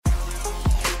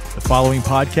The following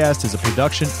podcast is a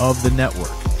production of the network.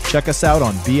 Check us out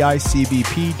on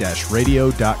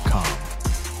bicbp-radio.com.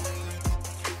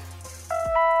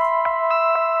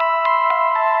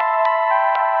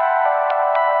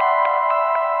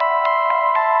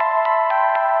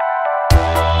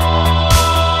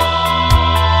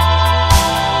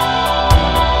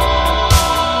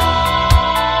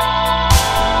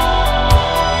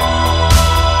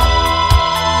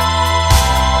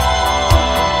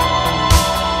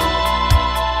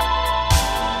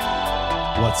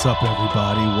 What's up,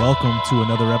 everybody? Welcome to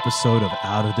another episode of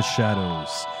Out of the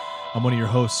Shadows. I'm one of your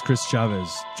hosts, Chris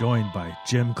Chavez, joined by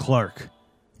Jim Clark.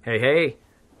 Hey, hey.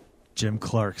 Jim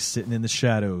Clark sitting in the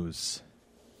shadows.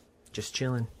 Just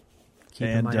chilling.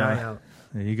 Keeping my eye out.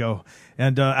 There you go.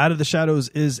 And Out of the Shadows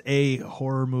is a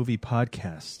horror movie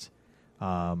podcast.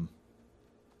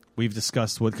 We've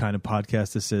discussed what kind of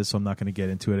podcast this is, so I'm not going to get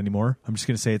into it anymore. I'm just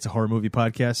going to say it's a horror movie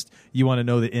podcast. You want to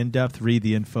know the in-depth, read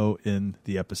the info in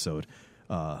the episode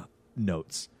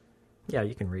notes. Yeah,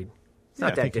 you can read. It's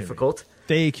not that difficult.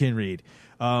 They can read.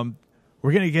 We're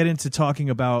going to get into talking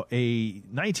about a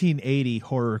 1980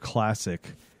 horror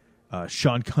classic,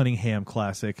 Sean Cunningham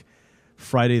classic,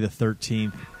 Friday the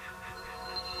 13th.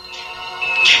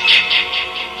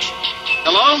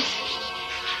 Hello?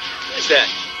 Who's that?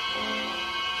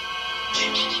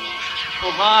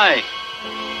 Oh, hi.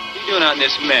 What are you doing out in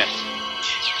this mess?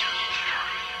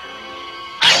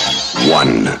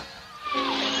 1,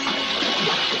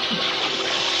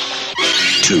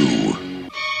 2,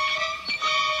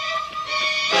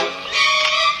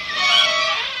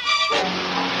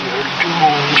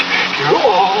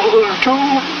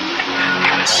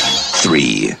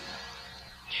 3.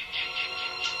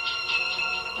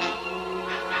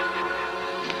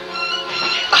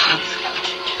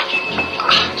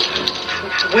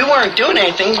 We weren't doing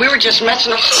anything. We were just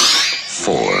messing up.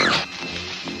 4.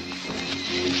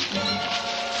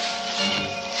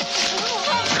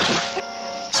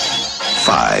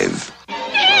 5.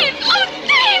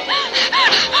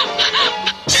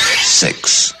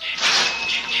 6.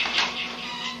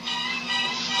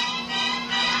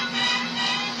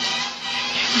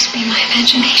 Must be my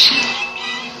imagination.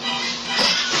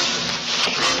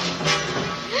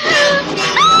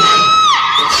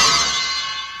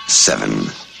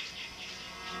 7.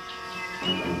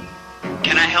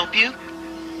 Can I help you?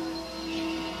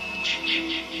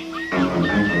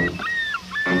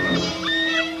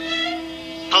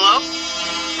 Hello?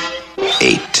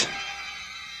 8.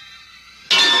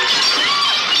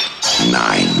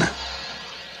 9.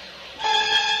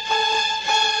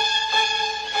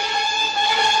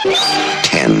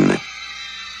 10.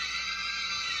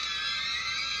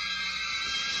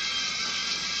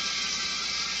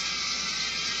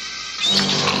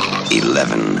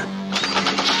 11.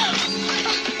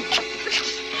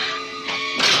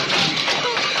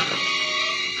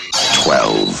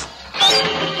 12.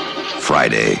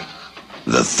 Friday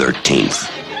the 13th.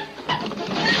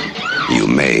 You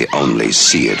may only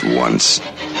see it once,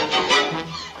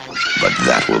 but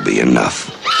that will be enough.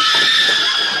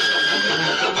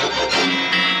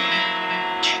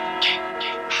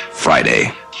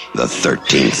 Friday the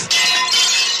 13th.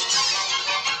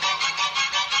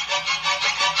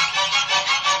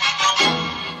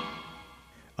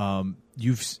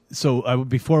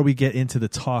 Before we get into the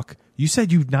talk, you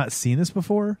said you've not seen this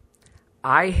before?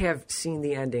 I have seen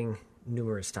the ending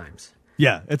numerous times.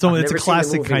 Yeah, it's a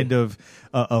classic kind of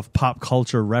pop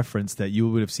culture reference that you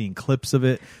would have seen clips of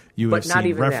it. You would have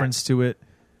seen reference to it.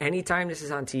 Anytime this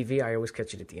is on TV, I always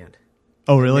catch it at the end.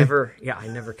 Oh, really? I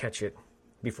never catch it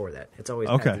before that. It's always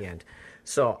at the end.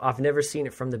 So I've never seen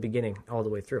it from the beginning all the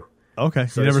way through. Okay,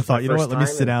 so you never thought, you know what, let me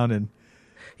sit down and...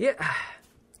 Yeah.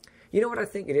 You know what I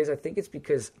think it is? I think it's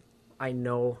because I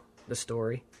know the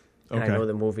story, and I know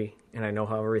the movie, and I know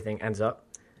how everything ends up.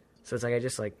 So it's like I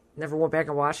just never went back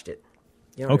and watched it.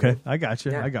 You know what I mean? I got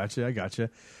you. Yeah. I got you.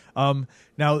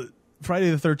 Now,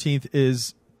 Friday the 13th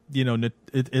is,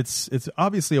 it's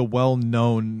obviously a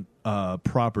well-known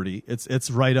property. It's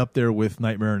right up there with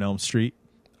Nightmare on Elm Street.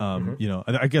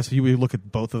 I guess we look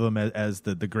at both of them as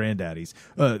the granddaddies.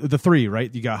 The three,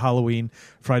 right? You got Halloween,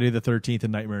 Friday the 13th,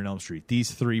 and Nightmare on Elm Street. These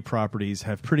three properties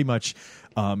have pretty much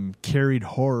carried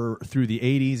horror through the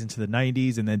 80s into the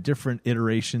 90s, and then different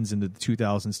iterations into the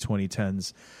 2000s,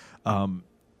 2010s.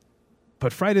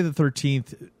 But Friday the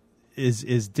 13th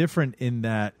is different in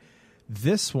that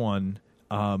this one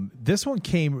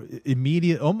came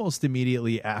almost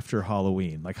immediately after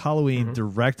Halloween. Like Halloween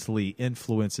directly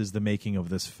influences the making of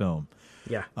this film.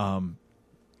 Yeah.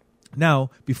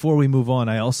 Now, before we move on,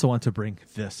 I also want to bring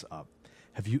this up.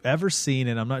 Have you ever seen,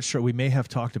 and I'm not sure, we may have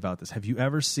talked about this, have you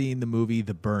ever seen the movie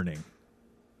The Burning?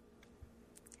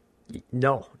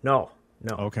 No.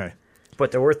 Okay.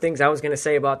 But there were things I was going to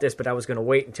say about this, but I was going to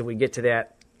wait until we get to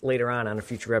that later on a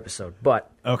future episode.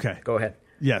 But okay, go ahead.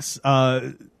 Yes.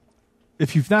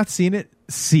 If you've not seen it,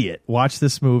 see it. Watch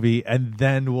this movie, and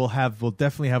then we'll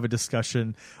definitely have a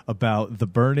discussion about The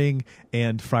Burning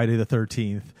and Friday the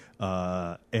 13th.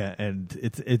 And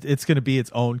it's going to be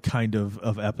its own kind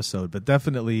of episode. But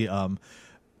definitely,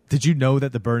 did you know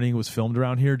that The Burning was filmed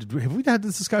around here? Have we had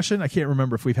this discussion? I can't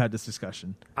remember if we've had this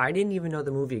discussion. I didn't even know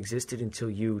the movie existed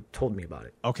until you told me about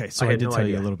it. Okay, so I did tell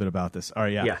you a little bit about this. All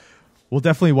right, yeah. We'll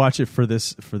definitely watch it for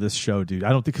this show, dude.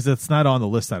 I don't think, because it's not on the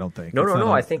list, I don't think. No.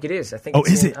 I think it is. I think.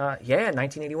 Is it? Yeah,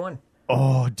 1981.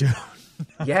 Oh, dude.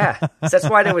 Yeah, that's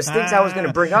why there was things I was going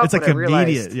to bring up. It's like but I realized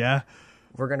immediate, yeah.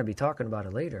 We're going to be talking about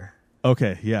it later.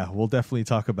 Okay, yeah, we'll definitely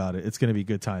talk about it. It's going to be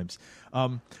good times.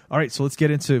 All right, so let's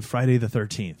get into Friday the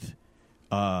 13th.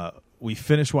 We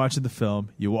finish watching the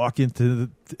film. You walk out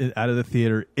of the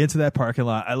theater into that parking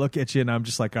lot. I look at you and I'm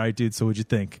just like, all right, dude. So what'd you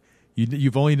think?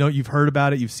 You've heard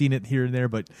about it, you've seen it here and there,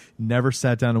 but never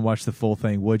sat down and watched the full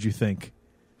thing. What'd you think?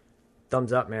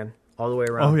 Thumbs up, man, all the way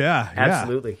around. Oh yeah,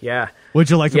 absolutely, yeah. What'd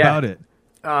you like about it?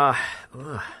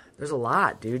 There's a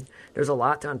lot, dude. There's a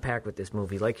lot to unpack with this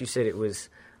movie. Like you said, it was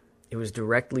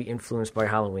directly influenced by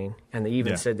Halloween, and they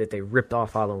even said that they ripped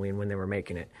off Halloween when they were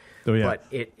making it. Oh yeah,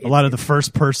 but a lot of the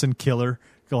first person killer,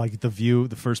 like the view,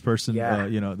 the first person,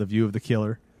 the view of the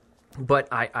killer. But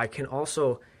I can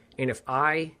also, and if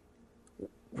I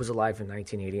was alive in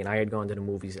 1980 and I had gone to the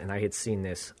movies and I had seen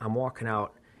this, I'm walking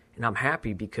out and I'm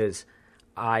happy because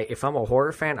if I'm a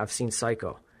horror fan, I've seen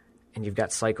Psycho, and you've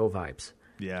got Psycho vibes.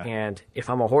 Yeah. And if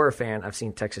I'm a horror fan, I've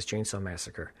seen Texas Chainsaw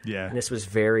Massacre. Yeah. And this was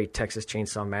very Texas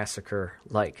Chainsaw Massacre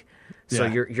like. So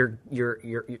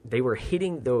they were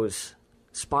hitting those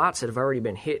spots that have already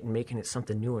been hit and making it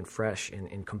something new and fresh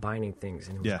and combining things,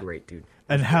 and it was great, dude.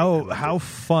 And how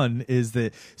fun is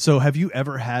that? So have you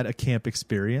ever had a camp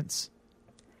experience?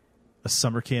 A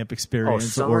summer camp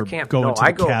experience, camp. Going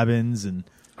to cabins and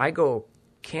I go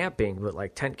camping, but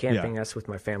like tent camping. That's with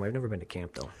my family. I've never been to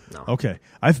camp though. No. Okay,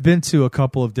 I've been to a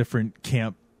couple of different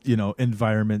camp,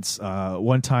 environments.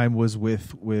 One time was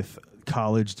with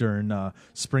college during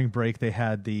spring break. They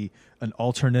had an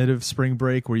alternative spring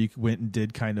break where you went and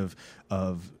did kind of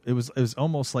it was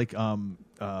almost like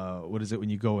what is it when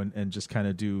you go and just kind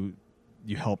of you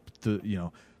help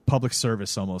the public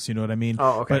service almost. You know what I mean?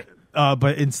 Oh, okay.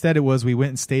 But instead we went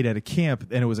and stayed at a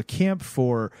camp, and it was a camp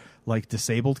for like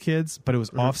disabled kids, but it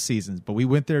was off seasons. But we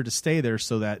went there to stay there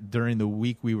so that during the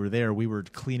week we were there, we were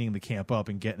cleaning the camp up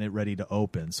and getting it ready to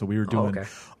open. So we were doing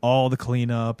all the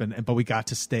cleanup, but we got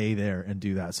to stay there and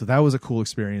do that. So that was a cool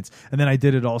experience. And then I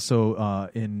did it also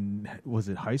was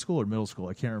it high school or middle school?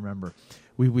 I can't remember.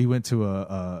 We went to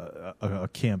a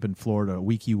camp in Florida, a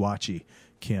Weeki Wachi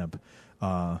camp.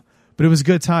 But it was a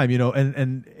good time,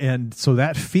 and so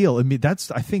that feel. I mean,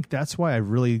 I think that's why I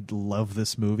really love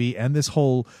this movie and this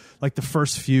whole, like the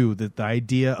first few, the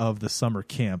idea of the summer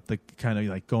camp, the kind of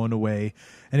like going away.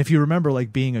 And if you remember,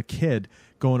 like being a kid,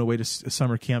 going away to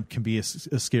summer camp can be a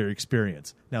scary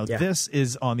experience. Now, this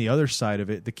is on the other side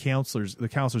of it. The counselors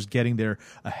getting there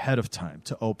ahead of time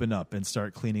to open up and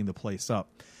start cleaning the place up.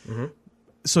 Mm-hmm.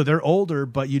 So they're older,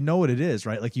 but you know what it is,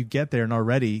 right? Like you get there and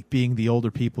already being the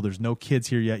older people, there's no kids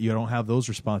here yet. You don't have those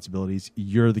responsibilities.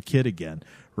 You're the kid again,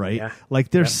 right? Yeah. Like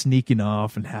they're sneaking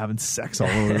off and having sex all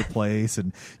over the place.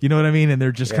 And you know what I mean? And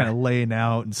they're just kind of laying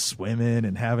out and swimming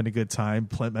and having a good time,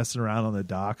 messing around on the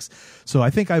docks. So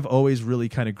I think I've always really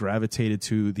kind of gravitated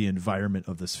to the environment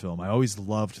of this film. I always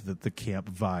loved the camp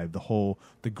vibe,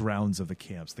 the grounds of the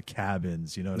camps, the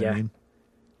cabins, you know what I mean?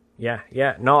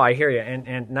 Yeah. No, I hear you.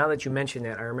 And now that you mention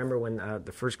that, I remember when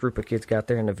the first group of kids got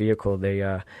there in the vehicle, they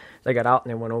got out and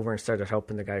they went over and started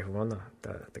helping the guy who run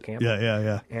the camp.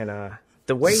 Yeah. And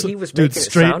the way he was making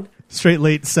it sound, straight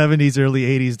late 70s, early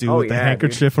 80s, dude, with the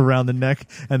handkerchief around the neck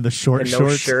and the shorts. No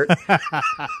shirt.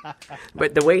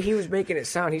 But the way he was making it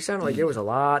sound, he sounded like there was a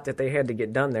lot that they had to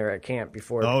get done there at camp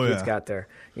before the kids got there.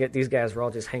 Yet these guys were all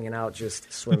just hanging out,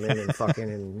 just swimming and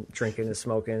fucking and drinking and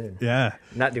smoking and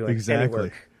not doing any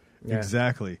work. Yeah.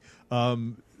 Exactly.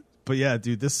 But yeah,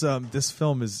 dude, this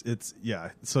film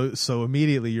so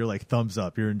immediately you're like thumbs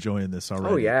up. You're enjoying this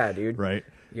already. Oh yeah, dude. Right?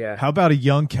 Yeah. How about a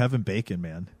young Kevin Bacon,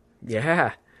 man?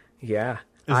 Yeah. Isn't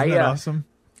that awesome?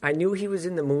 I knew he was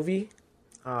in the movie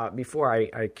before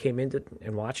I came in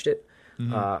and watched it.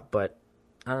 Mm-hmm. But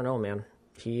I don't know, man.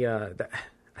 He I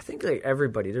think like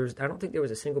everybody, I don't think there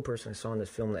was a single person I saw in this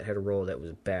film that had a role that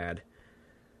was bad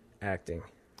acting.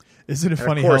 Isn't it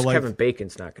funny how like Kevin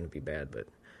Bacon's not going to be bad, but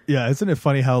Yeah, isn't it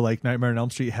funny how like Nightmare on Elm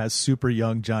Street has super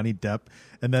young Johnny Depp,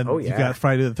 and then you got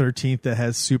Friday the 13th that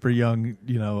has super young,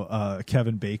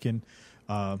 Kevin Bacon.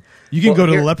 You can go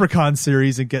to the Leprechaun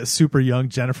series and get super young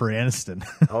Jennifer Aniston.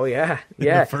 Oh yeah,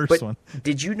 the first one.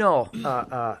 Did you know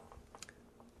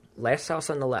Last House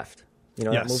on the Left? You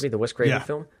know that movie, the Wes Craven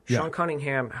film. Sean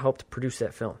Cunningham helped produce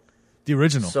that film. The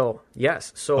original. So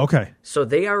yes, so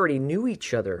they already knew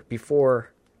each other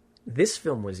before this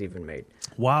film was even made.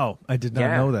 Wow, I did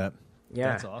not know that.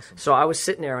 Yeah, that's awesome. So I was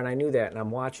sitting there and I knew that, and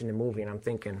I'm watching the movie and I'm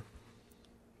thinking,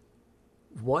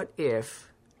 what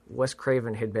if Wes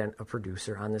Craven had been a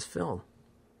producer on this film,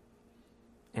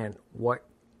 and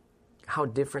how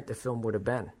different the film would have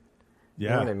been. Yeah.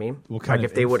 You know what I mean? Like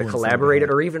if they would have collaborated,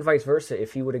 or even vice versa,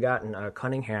 if he would have gotten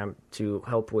Cunningham to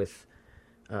help with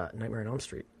Nightmare on Elm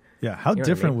Street. Yeah, how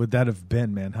different would that have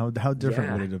been, man? How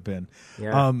different would it have been?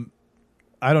 Yeah.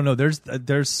 I don't know.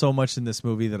 There's so much in this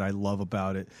movie that I love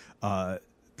about it. The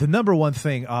number one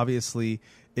thing, obviously,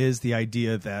 is the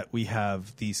idea that we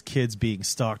have these kids being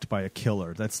stalked by a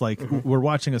killer. That's like we're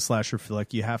watching a slasher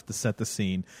flick. You have to set the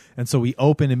scene, and so we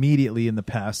open immediately in the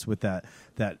past with that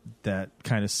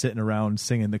kind of sitting around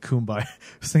singing the Kumbaya,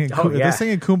 singing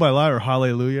Kumbaya or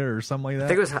Hallelujah or something like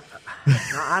that.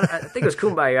 I think it was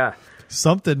Kumbaya.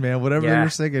 Something, man. Whatever they were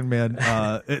singing, man.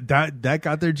 That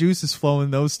got their juices flowing.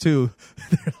 Those two.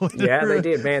 Yeah, they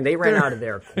did, man. They ran out of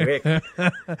there quick.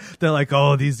 They're like,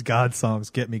 oh, these God songs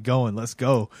get me going. Let's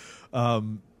go.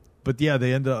 But yeah,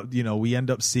 they end up. We end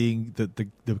up seeing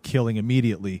the killing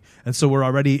immediately, and so we're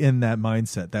already in that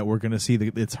mindset that we're going to see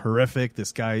it's horrific.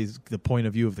 This guy's the point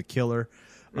of view of the killer.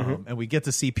 And we get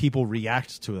to see people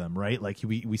react to them, right? Like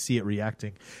we see it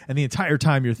reacting, and the entire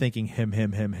time you're thinking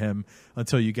him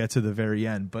until you get to the very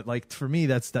end. But like for me,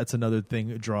 that's another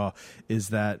thing. Draw is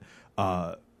that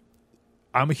I'm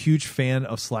a huge fan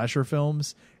of slasher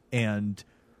films, and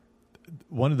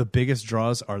one of the biggest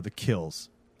draws are the kills.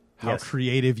 How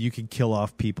creative you can kill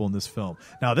off people in this film.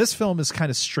 Now, this film is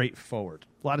kind of straightforward.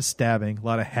 A lot of stabbing, a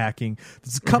lot of hacking.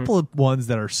 There's a couple of ones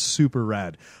that are super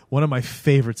rad. One of my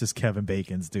favorites is Kevin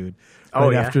Bacon's, dude.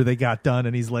 After they got done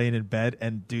and he's laying in bed,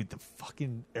 and dude, the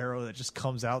fucking arrow that just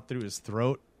comes out through his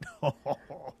throat.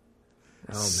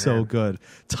 So good.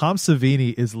 Tom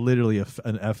Savini is literally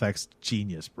an FX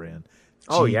genius, Brand.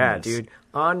 Oh yeah, dude.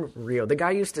 Unreal. The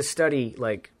guy used to study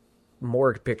like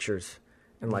morgue pictures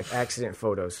and like accident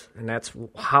photos, and that's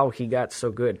how he got so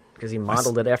good, because he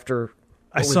modeled it after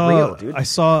what was real, dude. I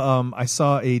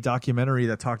saw a documentary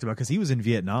that talked about, because he was in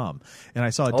Vietnam, and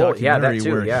I saw a documentary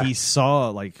where he saw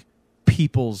like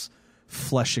people's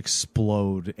flesh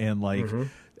explode, and like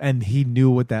and he knew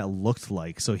what that looked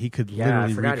like, so he could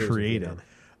literally recreate it.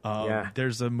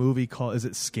 There's a movie called, is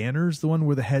it Scanners, the one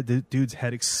where the dude's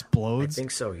head explodes? I think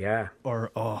so, yeah.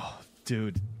 Or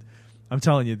dude, I'm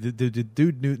telling you, the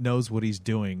dude knows what he's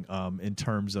doing in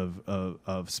terms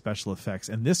of special effects.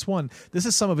 And this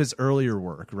is some of his earlier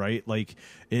work, right? Like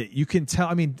you can tell.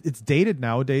 I mean, it's dated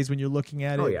nowadays when you're looking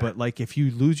at it, but like if you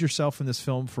lose yourself in this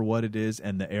film for what it is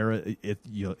and the era,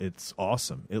 it's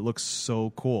awesome. It looks so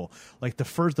cool. Like the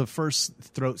first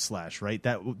throat slash, right?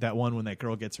 That one when that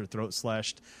girl gets her throat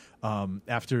slashed.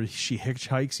 After she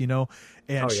hitchhikes,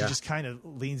 and she just kind of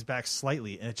leans back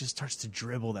slightly, and it just starts to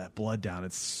dribble that blood down.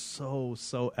 It's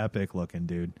so epic looking,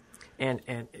 dude.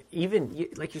 And even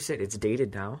like you said, it's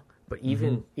dated now, but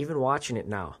even watching it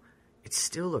now, it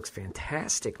still looks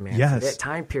fantastic, man. Yes. For that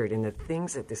time period, and the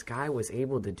things that this guy was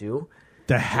able to do.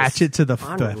 The hatchet to the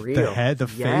head, the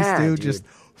face, dude. Just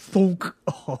thunk.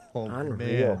 Oh,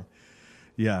 unreal. Man.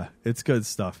 Yeah, it's good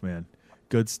stuff, man.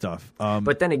 Good stuff.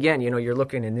 But then again, you're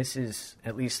looking, and this is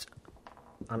at least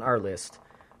on our list.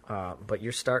 But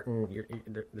they're starting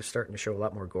to show a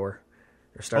lot more gore.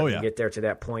 They're starting to get there to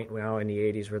that point now in the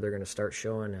 80s where they're going to start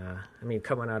showing.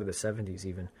 Coming out of the 70s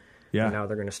even. Yeah. And now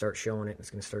they're going to start showing it. It's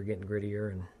going to start getting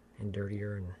grittier and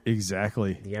dirtier, and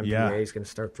exactly. The MPA is going to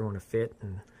start throwing a fit.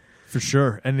 And for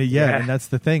sure. And and that's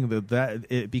the thing, that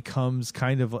it becomes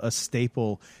kind of a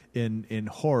staple in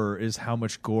horror, is how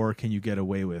much gore can you get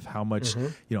away with? How much,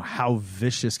 how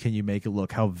vicious can you make it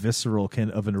look? How visceral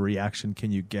of a reaction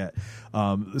can you get?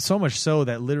 So much so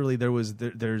that literally there's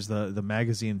the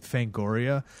magazine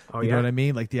Fangoria. You know what I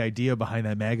mean? Like the idea behind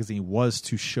that magazine was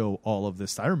to show all of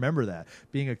this. I remember that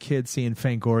being a kid, seeing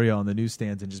Fangoria on the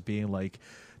newsstands and just being like,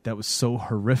 that was so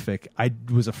horrific. I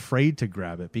was afraid to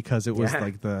grab it because it was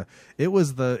like it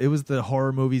was the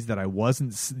horror movies that I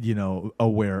wasn't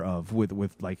aware of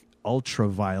with like ultra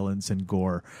violence and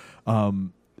gore. I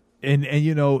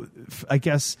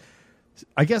guess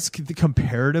I guess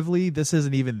comparatively, this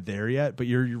isn't even there yet, but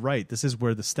you're right. This is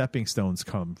where the stepping stones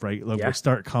come, right? Like we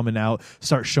start coming out,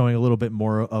 start showing a little bit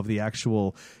more of the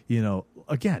actual,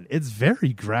 again, it's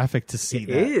very graphic to see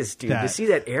that. It is, dude. To see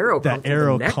that arrow come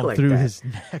through his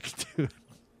neck, dude.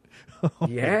 Oh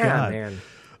yeah,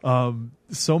 man.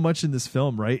 So much in this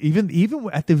film, right? Even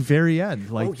at the very end,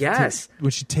 like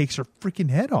when she takes her freaking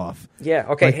head off. Yeah,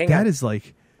 okay, hang on. That is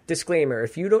like... Disclaimer,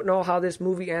 if you don't know how this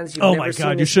movie ends, you've oh never my seen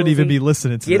God, this you shouldn't movie, even be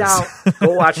listening to get this. out,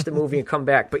 go watch the movie and come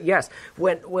back. But yes,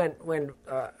 when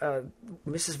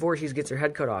Mrs. Voorhees gets her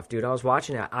head cut off, dude, I was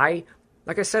watching that.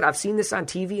 Like I said, I've seen this on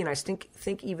TV, and I think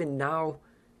even now,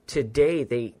 today,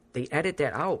 they edit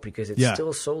that out because it's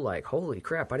still so like, holy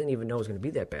crap, I didn't even know it was going to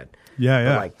be that bad. Yeah.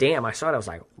 But like, damn, I saw it, I was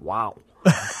like, wow.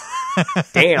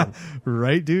 Damn.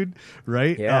 Right, dude?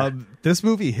 Right? Yeah. This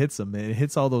movie hits them, man. It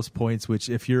hits all those points, which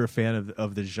if you're a fan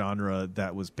of the genre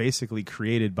that was basically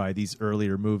created by these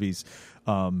earlier movies,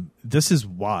 this is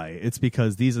why. It's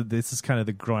because this is kind of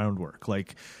the groundwork.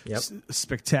 Like,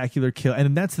 spectacular kill.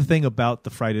 And that's the thing about the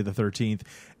Friday the 13th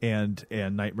and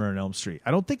Nightmare on Elm Street.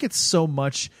 I don't think it's so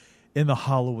much in the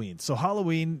Halloween. So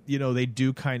Halloween, they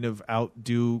do kind of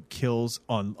outdo kills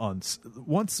on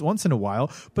once in a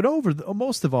while, but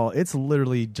most of all, it's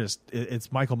literally just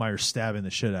it's Michael Myers stabbing the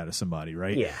shit out of somebody,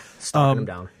 right? Yeah, stalking him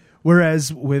down.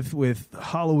 Whereas with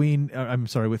Halloween,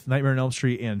 with Nightmare on Elm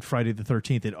Street and Friday the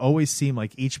 13th, it always seemed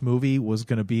like each movie was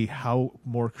going to be how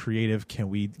more creative can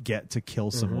we get to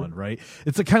kill someone, right?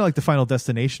 It's kind of like the Final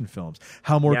Destination films.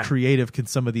 How more creative can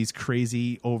some of these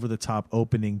crazy over the top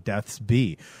opening deaths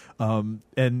be? And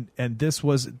this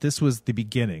was the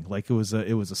beginning. Like it was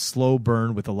a slow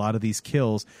burn with a lot of these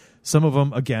kills. Some of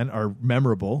them, again, are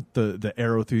memorable, the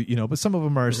arrow through, but some of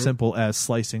them are as simple as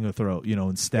slicing a throat,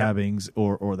 and stabbings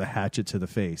or the hatchet to the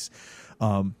face.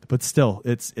 But still,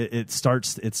 it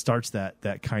starts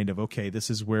that kind of, okay, this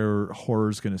is where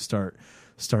horror's going to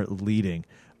start leading.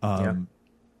 And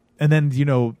then,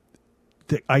 the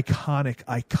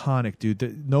iconic,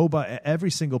 dude,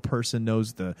 every single person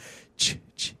knows the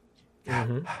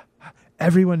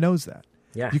everyone knows that.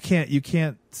 Yeah. You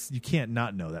can't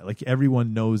not know that. Like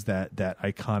everyone knows that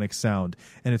iconic sound,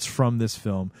 and it's from this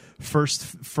film.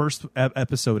 First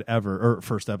episode ever, or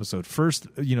first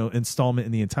installment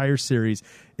in the entire series.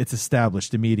 It's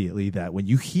established immediately that when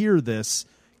you hear this,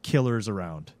 killer's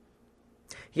around.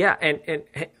 Yeah, and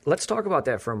let's talk about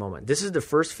that for a moment. This is the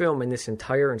first film in this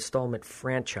entire installment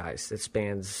franchise that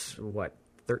spans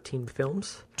 13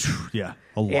 films? Yeah,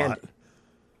 a lot. And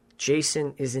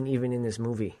Jason isn't even in this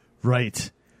movie. Right.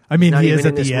 I mean, he is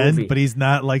at the end, but he's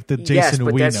not like the Jason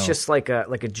we know. Yes, but that's just like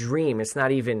a dream. It's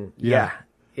not even. Yeah.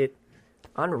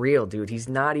 Unreal, dude. He's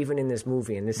not even in this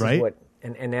movie, and this is what,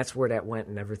 and that's where that went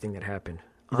and everything that happened.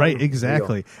 Right. Unreal.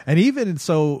 Exactly. And even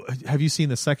so, have you seen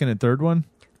the second and third one?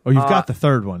 Oh, you've got the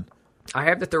third one. I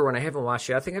have the third one. I haven't watched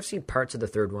it. I think I've seen parts of the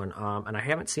third one, and I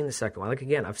haven't seen the second one. Like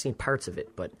again, I've seen parts of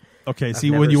it, but okay.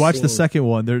 See, when you watch the second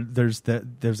one, there's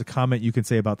a comment you can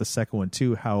say about the second one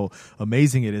too. How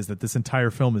amazing it is that this entire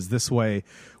film is this way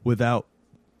without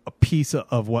a piece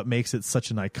of what makes it such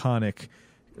an iconic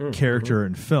character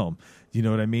in film. You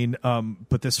know what I mean?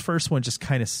 But this first one just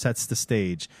kind of sets the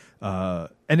stage.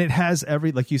 And it has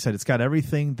like you said, it's got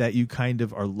everything that you kind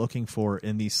of are looking for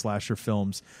in these slasher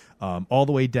films, all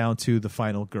the way down to the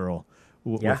final girl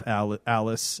with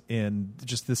Alice, and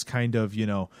just this kind of,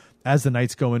 as the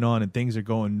night's going on and things are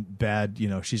going bad,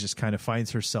 she just kind of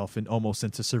finds herself almost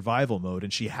into survival mode,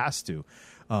 and she has to.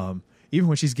 Even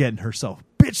when she's getting herself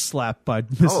bitch slapped by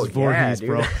Mrs. Voorhees,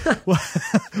 bro.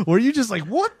 Were you just like,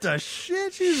 what the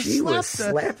shit? She was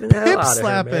slapping the hell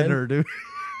out of her, dude.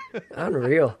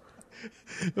 Unreal.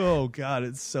 Oh God,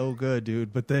 it's so good,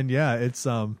 dude. But then, I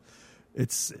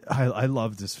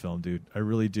love this film, dude. I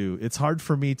really do. It's hard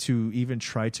for me to even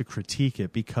try to critique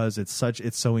it because it's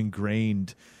so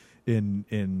ingrained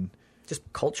in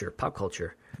just culture, pop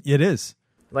culture. It is.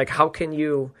 Like, how can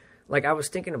you? Like, I was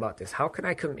thinking about this. How can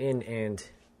I come in and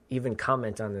even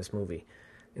comment on this movie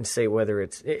and say whether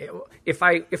it's if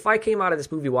I came out of this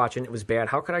movie watching it was bad?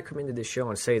 How could I come into this show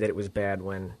and say that it was bad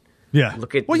when? Yeah.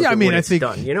 Look at what it's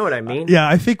done. You know what I mean? Yeah,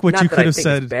 I think what Not you could have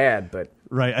said it's bad, but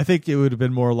right. I think it would have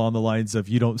been more along the lines of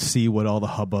you don't see what all the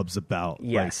hubbub's about.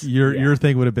 Yes. Like your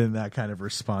thing would have been that kind of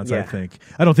response. Yeah. I think.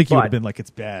 I don't think you would have been like it's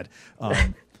bad.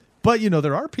 But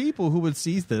there are people who would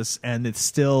see this and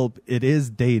it is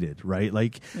dated, right?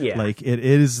 Like it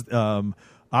is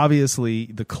obviously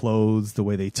the clothes, the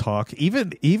way they talk,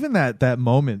 even that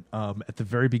moment at the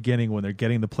very beginning when they're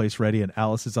getting the place ready and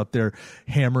Alice is up there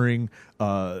hammering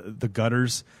the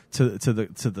gutters to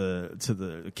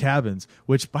the cabins.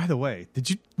 Which, by the way, did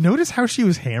you notice how she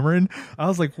was hammering? I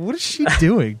was like, what is she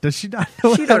doing? Does she not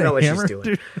know? She don't know what she's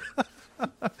doing.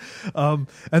 And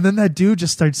then that dude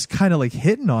just starts kind of like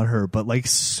hitting on her, but like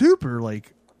super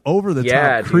like over the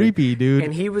top creepy, dude.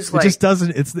 And he was like, it just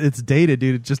doesn't. It's dated,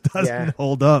 dude. It just doesn't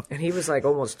hold up. And he was like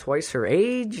almost twice her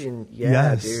age, and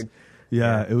dude.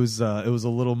 Yeah, it was a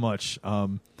little much.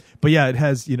 But yeah, it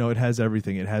has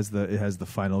everything. It has the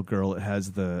final girl. It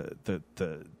has the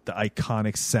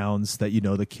iconic sounds that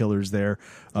the killer's there.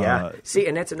 Yeah. See,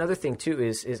 and that's another thing too.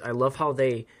 Is I love how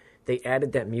they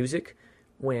added that music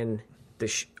when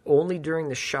only during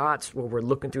the shots where we're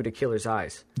looking through the killer's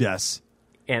eyes. Yes.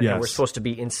 And we're supposed to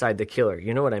be inside the killer.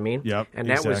 You know what I mean? Yep. And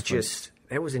that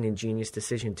was an ingenious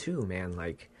decision too, man.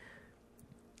 Like,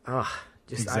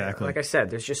 exactly. Like I said,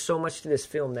 there's just so much to this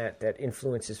film that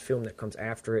influences film that comes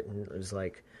after it, and it was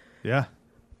like,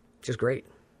 just great.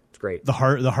 It's great. The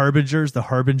harbingers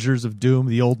of doom.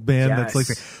 The old man that's like,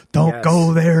 don't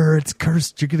go there. It's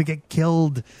cursed. You're gonna get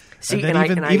killed. See, and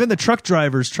then even the truck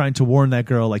driver's trying to warn that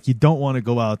girl, like, you don't want to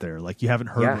go out there. Like, you haven't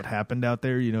heard what happened out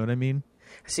there. You know what I mean?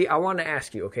 See, I want to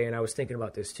ask you, okay, and I was thinking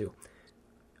about this too.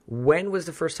 When was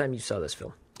the first time you saw this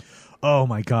film? Oh,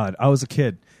 my God. I was a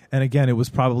kid. And again, it was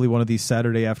probably one of these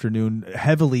Saturday afternoon,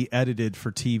 heavily edited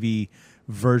for TV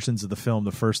versions of the film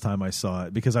the first time I saw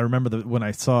it. Because I remember when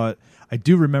I saw it, I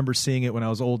do remember seeing it when I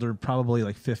was older, probably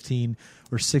like 15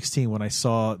 or 16 when I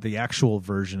saw the actual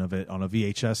version of it on a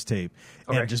VHS tape.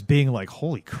 Okay. And just being like,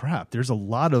 holy crap, there's a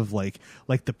lot of like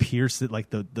the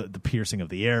the piercing of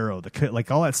the arrow,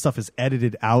 like all that stuff is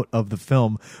edited out of the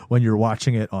film when you're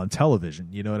watching it on television.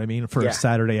 You know what I mean? For a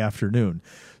Saturday afternoon.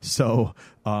 So,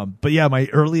 but yeah, my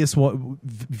earliest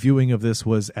viewing of this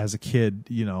was as a kid,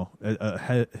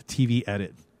 a TV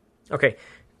edit. Okay.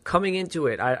 Coming into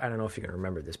it, I don't know if you can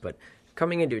remember this, but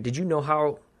coming into it, did you know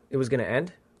how it was going to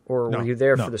end? Or were you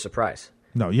there for the surprise?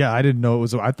 No, I didn't know it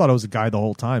was. I thought it was a guy the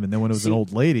whole time, and then when it was an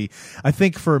old lady, I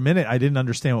think for a minute I didn't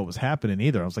understand what was happening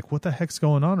either. I was like, "What the heck's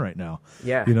going on right now?"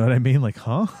 Yeah, you know what I mean? Like,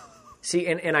 huh? See,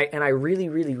 and I really,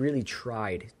 really, really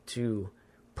tried to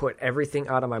put everything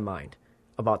out of my mind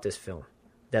about this film.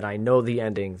 That I know the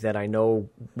ending, that I know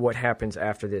what happens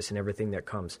after this, and everything that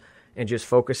comes, and just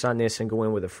focus on this and go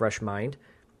in with a fresh mind.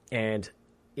 And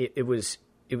it was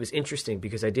interesting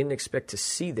because I didn't expect to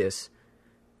see this.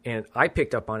 And I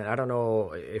picked up on it. I don't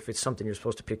know if it's something you're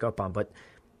supposed to pick up on, but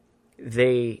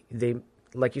they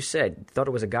like you said, thought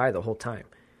it was a guy the whole time.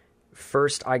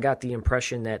 First, I got the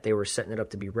impression that they were setting it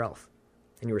up to be Ralph,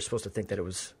 and you were supposed to think that it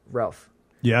was Ralph.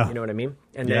 Yeah, you know what I mean.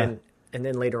 And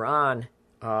then later on,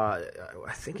 I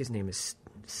think his name is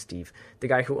Steve, the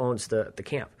guy who owns the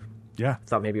camp. Yeah,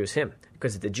 thought maybe it was him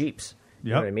because of the Jeeps.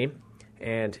 You know what I mean.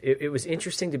 And it was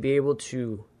interesting to be able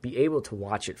to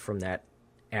watch it from that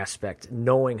aspect,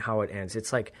 knowing how it ends.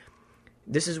 It's like,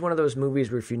 this is one of those movies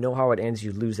where if you know how it ends,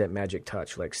 you lose that magic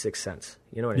touch, like Sixth Sense.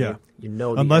 You know what I mean? You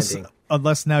know the ending.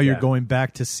 Unless now you're going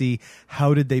back to see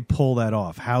how did they pull that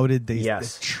off? How did they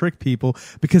trick people?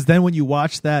 Because then when you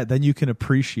watch that, then you can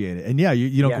appreciate it. And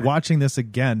you know, watching this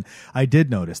again, I did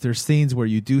notice there's scenes where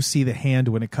you do see the hand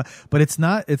when it cuts, but it's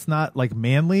not like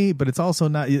manly, but it's also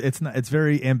it's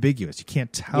very ambiguous. You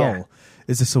can't tell. Yeah.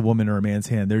 Is this a woman or a man's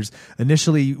hand? There's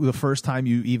initially the first time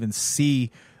you even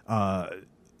see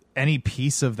any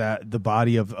piece of the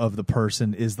body of the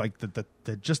person is like the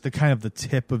just the kind of the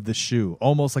tip of the shoe,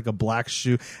 almost like a black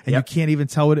shoe, and you can't even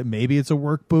tell maybe it's a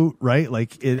work boot, right?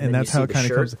 Like, and that's how it kind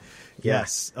of comes.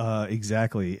 Yes,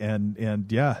 exactly, and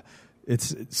yeah.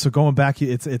 It's so going back.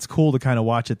 It's cool to kind of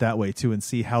watch it that way too, and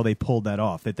see how they pulled that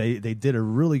off. That they did a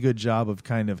really good job of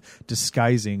kind of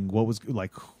disguising what was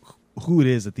like who it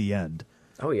is at the end.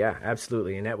 Oh yeah,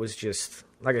 absolutely. And that was just,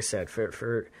 like I said,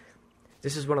 for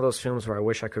this is one of those films where I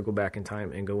wish I could go back in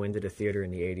time and go into the theater in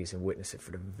the 80s and witness it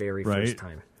for the very first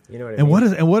time. You know what I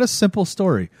mean? And what a simple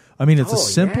story. I mean, it's a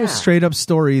simple, straight up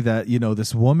story that,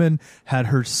 this woman had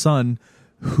her son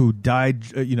who died,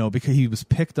 because he was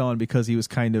picked on because he was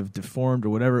kind of deformed or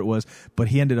whatever it was, but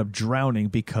he ended up drowning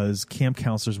because camp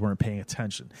counselors weren't paying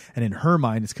attention. And in her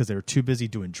mind, it's because they were too busy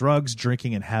doing drugs,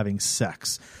 drinking, and having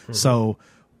sex. Mm-hmm. So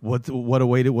what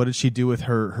did she do with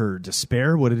her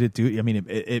despair? What did it do? I mean,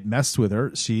 it messed with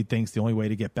her. She thinks the only way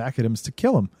to get back at him is to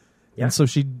kill him. Yeah. And so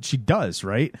she does,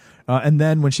 right? And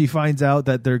then when she finds out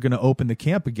that they're going to open the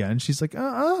camp again, she's like,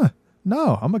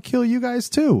 No, I'm gonna kill you guys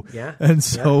too. Yeah. And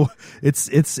so it's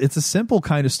a simple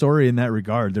kind of story in that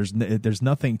regard. There's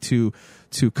nothing too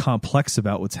complex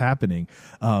about what's happening,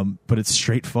 but it's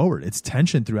straightforward. It's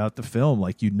tension throughout the film.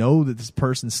 Like, you know that this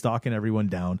person's stalking everyone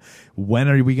down. When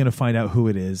are we going to find out who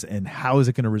it is, and how is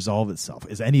it going to resolve itself?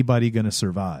 Is anybody going to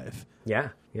survive? Yeah,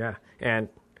 and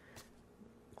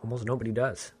almost nobody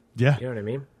does. Yeah, you know what I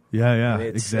mean. Yeah,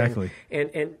 exactly.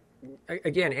 And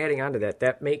again, adding on to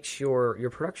that makes your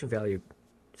production value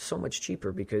so much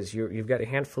cheaper, because you've got a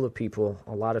handful of people,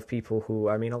 a lot of people who,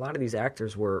 I mean, a lot of these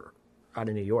actors were out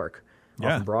of New York,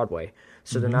 off of Broadway,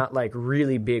 so they're not like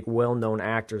really big, well-known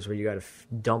actors where you got to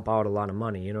dump out a lot of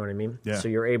money. You know what I mean? Yeah. So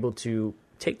you're able to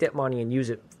take that money and use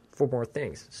it for more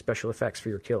things, special effects for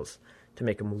your kills, to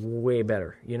make them way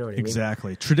better. You know what I mean?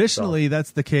 Exactly. Traditionally,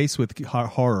 that's the case with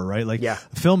horror, right? Like,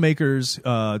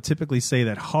 filmmakers typically say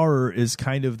that horror is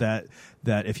kind of that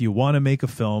if you want to make a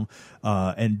film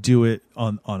and do it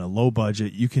on a low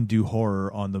budget, you can do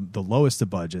horror on the lowest of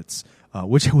budgets,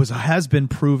 which has been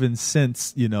proven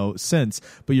since.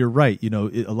 But you're right.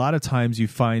 A lot of times you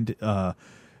find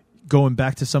going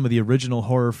back to some of the original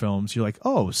horror films, you're like,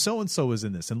 oh, so-and-so was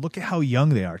in this, and look at how young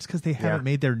they are. It's because they haven't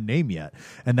made their name yet.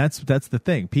 And that's the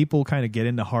thing. People kind of get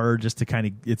into horror just to kind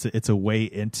of, it's a way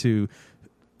into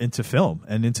film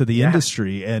and into the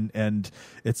industry. And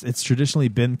it's traditionally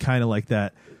been kind of like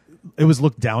that. It was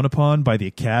looked down upon by the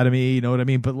Academy, you know what I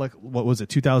mean? But like, what was it,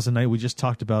 2009? We just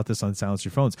talked about this on Silence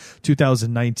Your Phones.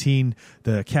 2019,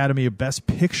 the Academy of Best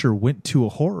Picture went to a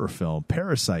horror film,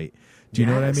 Parasite. Do you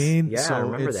know what I mean? Yeah, so I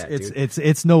remember that, dude.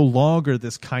 It's no longer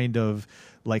this kind of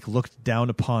like looked down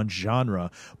upon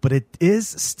genre, but it is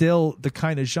still the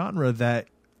kind of genre that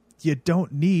you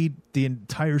don't need the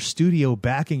entire studio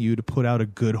backing you to put out a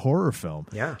good horror film.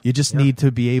 Yeah. You just need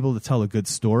to be able to tell a good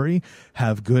story,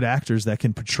 have good actors that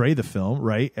can portray the film,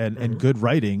 right? And good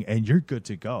writing, and you're good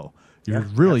to go. You're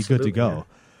really good to go.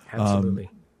 Yeah. Absolutely.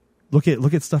 Look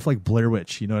at stuff like Blair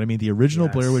Witch, you know what I mean? The original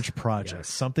Blair Witch Project,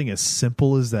 something as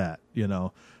simple as that,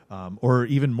 or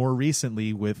even more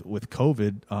recently with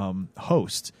COVID,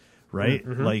 Host, right?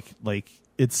 Like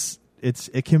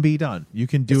it can be done. You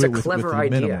can do it with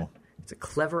minimal. It's a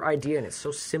clever idea, and it's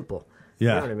so simple. Yeah.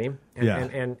 You know what I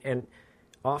mean? And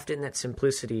often that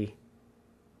simplicity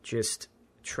just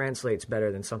translates better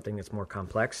than something that's more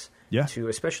complex. Yeah. To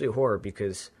especially horror,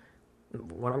 because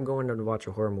when I'm going to watch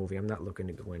a horror movie, I'm not looking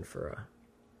to go in for a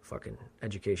fucking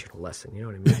educational lesson. You know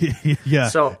what I mean? Yeah.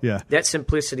 So that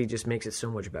simplicity just makes it so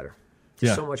much better.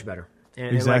 So much better.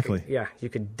 And exactly. And you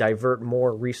could divert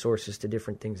more resources to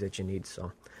different things that you need.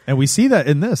 So. And we see that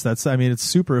in this. It's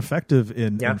super effective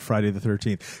in Friday the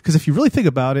 13th. Because if you really think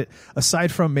about it,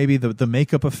 aside from maybe the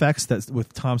makeup effects that's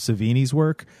with Tom Savini's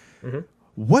work,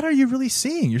 what are you really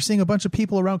seeing? You're seeing a bunch of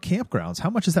people around campgrounds. How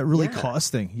much is that really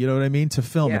costing? You know what I mean? To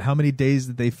film, and how many days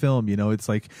did they film? It's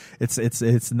like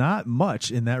it's not much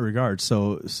in that regard.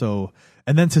 So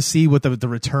and then to see what the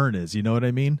return is, you know what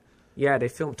I mean? Yeah, they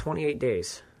filmed 28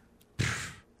 days,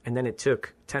 and then it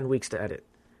took 10 weeks to edit.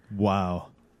 Wow.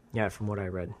 Yeah, from what I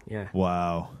read. Yeah.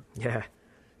 Wow. Yeah.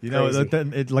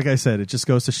 Like I said, it just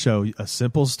goes to show a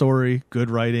simple story, good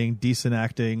writing, decent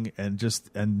acting, and just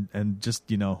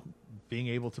being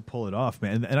able to pull it off,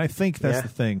 man. And I think that's the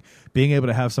thing. Being able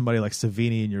to have somebody like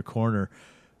Savini in your corner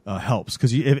helps,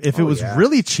 because if it was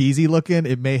really cheesy looking,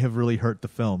 it may have really hurt the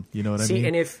film. You know what I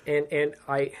mean? And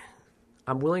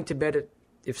I'm willing to bet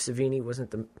if Savini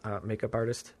wasn't the makeup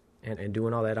artist and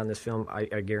doing all that on this film, I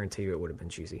guarantee you it would have been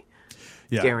cheesy.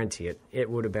 Yeah. Guarantee it. It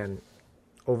would have been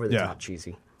over the top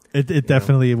cheesy. It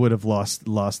definitely would have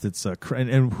lost its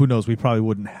and who knows? We probably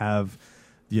wouldn't have.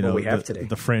 What we have today.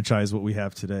 The franchise, what we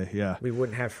have today, we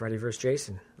wouldn't have Freddy vs.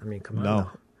 Jason. I mean, come on. No.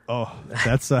 Oh,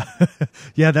 that's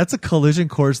that's a collision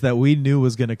course that we knew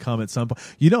was going to come at some point.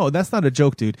 That's not a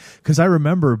joke, dude. Because I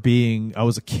remember I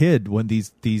was a kid when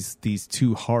these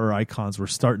two horror icons were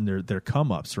starting their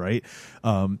come ups, right?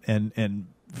 And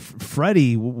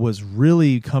Freddy was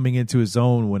really coming into his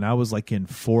own when I was like in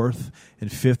 4th and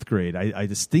 5th grade. I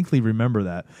distinctly remember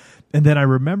that. And then I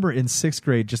remember in 6th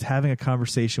grade just having a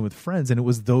conversation with friends, and it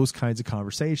was those kinds of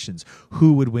conversations.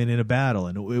 Who would win in a battle?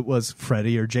 And it was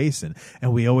Freddy or Jason.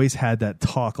 And we always had that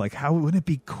talk, like, how wouldn't it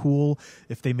be cool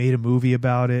if they made a movie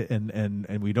about it?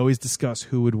 And we'd always discuss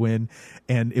who would win.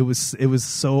 And it was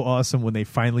so awesome when they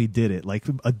finally did it. Like,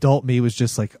 adult me was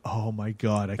just like, oh my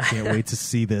God, I can't wait to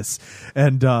see this.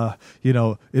 And,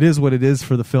 it is what it is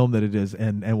for the film that it is.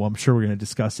 And well, I'm sure we're going to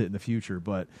discuss it in the future.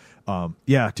 But,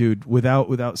 dude, without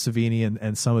Savini Savini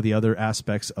and some of the other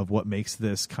aspects of what makes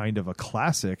this kind of a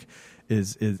classic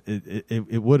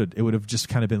it would have just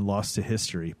kind of been lost to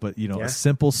history. But a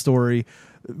simple story,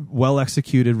 well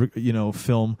executed,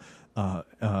 film,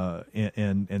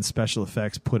 and special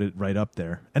effects put it right up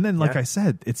there. And then, like I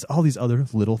said, it's all these other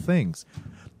little things.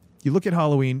 You look at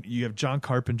Halloween, you have John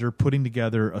Carpenter putting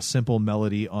together a simple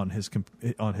melody on his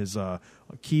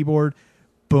keyboard.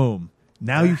 Boom.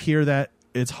 Now you hear that,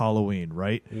 it's Halloween,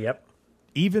 right? Yep.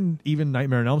 Even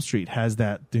Nightmare on Elm Street has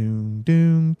that doom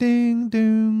doom ding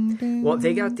doom ding. Well,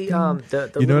 they got the you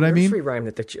know what I mean? nursery rhyme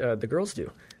that the girls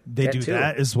do. They do too.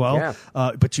 that as well. Yeah.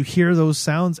 But you hear those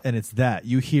sounds, and it's that.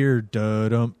 You hear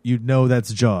da-dum. You know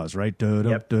that's Jaws, right?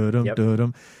 Da-dum, Yep. da-dum, Yep.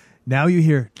 da-dum. Now you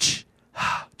hear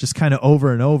just kind of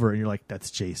over and over, and you're like,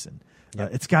 that's Jason.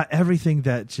 Yep. It's got everything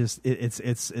that just it's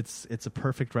a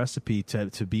perfect recipe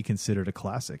to be considered a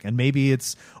classic. And maybe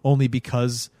it's only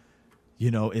because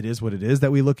it is what it is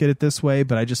that we look at it this way,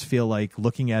 but I just feel like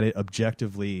looking at it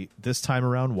objectively this time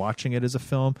around, watching it as a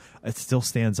film, it still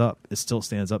stands up. It still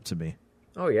stands up to me.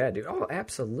 Oh yeah, dude. Oh,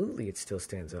 absolutely, it still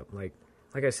stands up. Like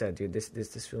I said, dude,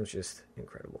 this film's just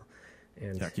incredible,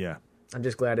 and Heck yeah. I'm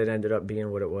just glad it ended up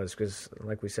being what it was, because,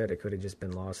 like we said, it could have just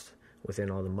been lost within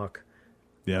all the muck.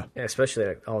 Yeah,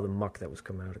 especially all the muck that was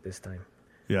coming out at this time.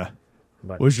 Yeah.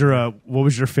 But what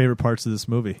was your favorite parts of this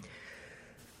movie?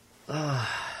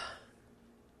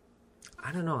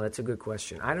 I don't know. That's a good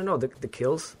question. I don't know. The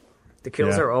kills. The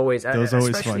kills are always,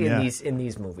 especially in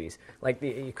these movies. Like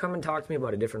you come and talk to me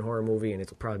about a different horror movie, and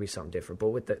it'll probably be something different. But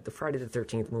with the Friday the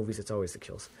 13th movies, it's always the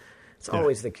kills. It's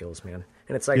always the kills, man.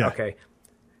 And it's like, okay,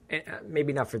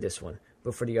 maybe not for this one,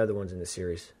 but for the other ones in the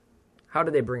series, how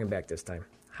did they bring him back this time?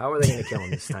 How are they going to kill him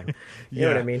this time? You know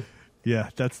what I mean? Yeah,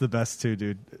 that's the best too,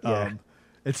 dude. Yeah.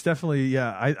 It's definitely,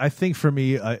 I think for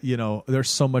me, there's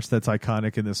so much that's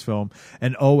iconic in this film.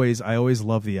 And I always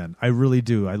love the end. I really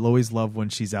do. I always love when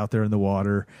she's out there in the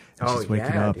water and she's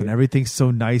waking up, dude. And everything's so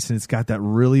nice. And it's got that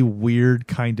really weird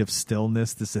kind of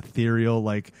stillness, this ethereal,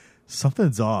 like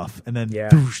something's off. And then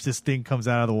whoosh, this thing comes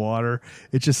out of the water.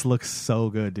 It just looks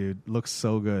so good, dude. Looks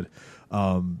so good.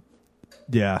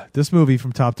 Yeah, this movie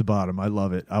from top to bottom, I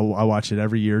love it. I watch it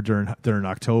every year during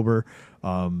October.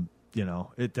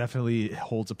 It definitely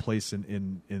holds a place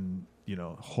in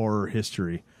horror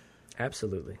history.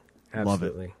 Absolutely. Love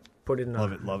it. Put it in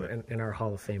love it. In our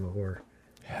Hall of Fame of horror.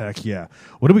 Heck yeah.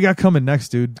 What do we got coming next,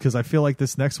 dude? Because I feel like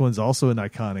this next one's also an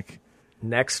iconic.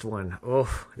 Next one.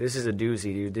 Oh, this is a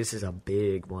doozy, dude. This is a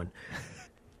big one.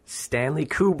 Stanley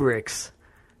Kubrick's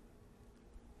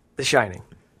The Shining.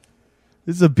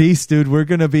 This is a beast, dude. We're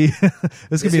gonna be.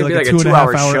 This is gonna be like a 2.5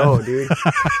 hour show, dude.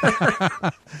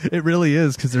 It really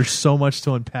is, because there's so much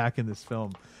to unpack in this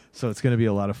film. So it's gonna be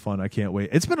a lot of fun. I can't wait.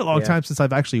 It's been a long time since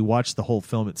I've actually watched the whole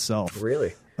film itself.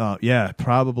 Really? Yeah,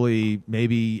 probably.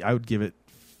 Maybe I would give it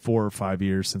 4 or 5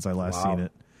 years since I last seen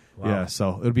it. Wow. Yeah,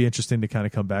 so it'll be interesting to kind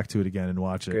of come back to it again and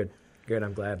watch it. Good.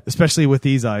 I'm glad. Especially with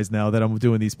these eyes now that I'm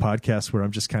doing these podcasts where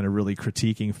I'm just kind of really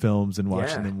critiquing films and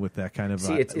watching them with that kind of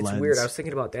it's lens. weird. I was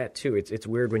thinking about that too. It's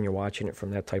weird when you're watching it from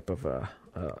that type of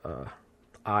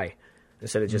eye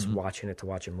instead of just watching it to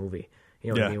watch a movie.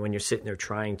 You know what I mean? When you're sitting there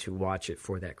trying to watch it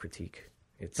for that critique.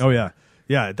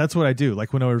 Yeah, that's what I do.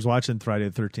 Like when I was watching Friday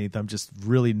the 13th, I'm just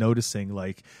really noticing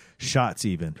like shots,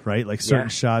 even right, like certain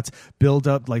shots build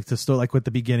up, like like with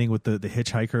the beginning with the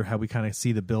hitchhiker, how we kind of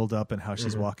see the build up and how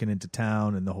she's walking into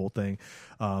town and the whole thing.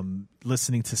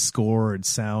 Listening to score and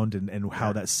sound and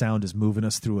how that sound is moving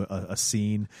us through a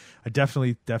scene. I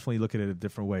definitely look at it a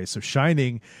different way. So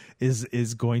Shining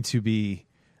is going to be.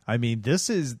 I mean, this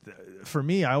is for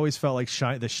me. I always felt like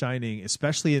The Shining,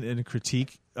 especially in a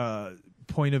critique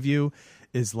point of view,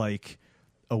 is like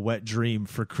a wet dream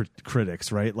for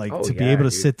critics, right? Like to be able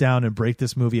to sit down and break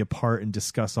this movie apart and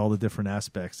discuss all the different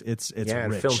aspects. It's rich.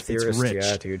 And film theorists, it's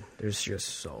rich. dude. There's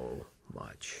just so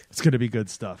much. It's going to be good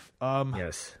stuff.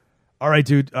 Yes. All right,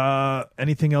 dude.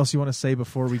 Anything else you want to say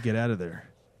before we get out of there?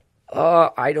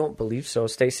 I don't believe so.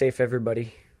 Stay safe,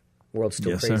 everybody. World's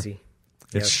still crazy.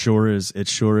 Sir. It sure is. It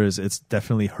sure is. It's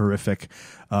definitely horrific.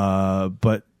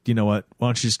 But you know what? Why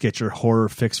don't you just get your horror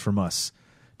fix from us?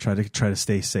 Try to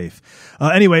stay safe.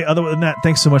 Anyway, other than that,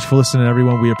 thanks so much for listening,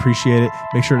 everyone. We appreciate it.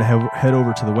 Make sure to head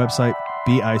over to the website,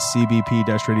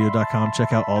 bicbp-radio.com.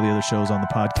 Check out all the other shows on the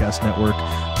podcast network.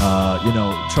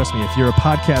 Trust me, if you're a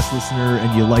podcast listener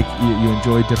and you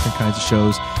enjoy different kinds of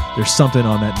shows, there's something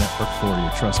on that network for you.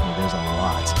 Trust me, there's a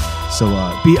lot. So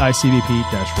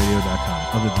bicbp-radio.com.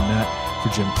 Other than that, for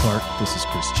Jim Clark, this is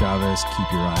Chris Chavez.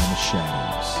 Keep your eye on the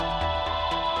shadows.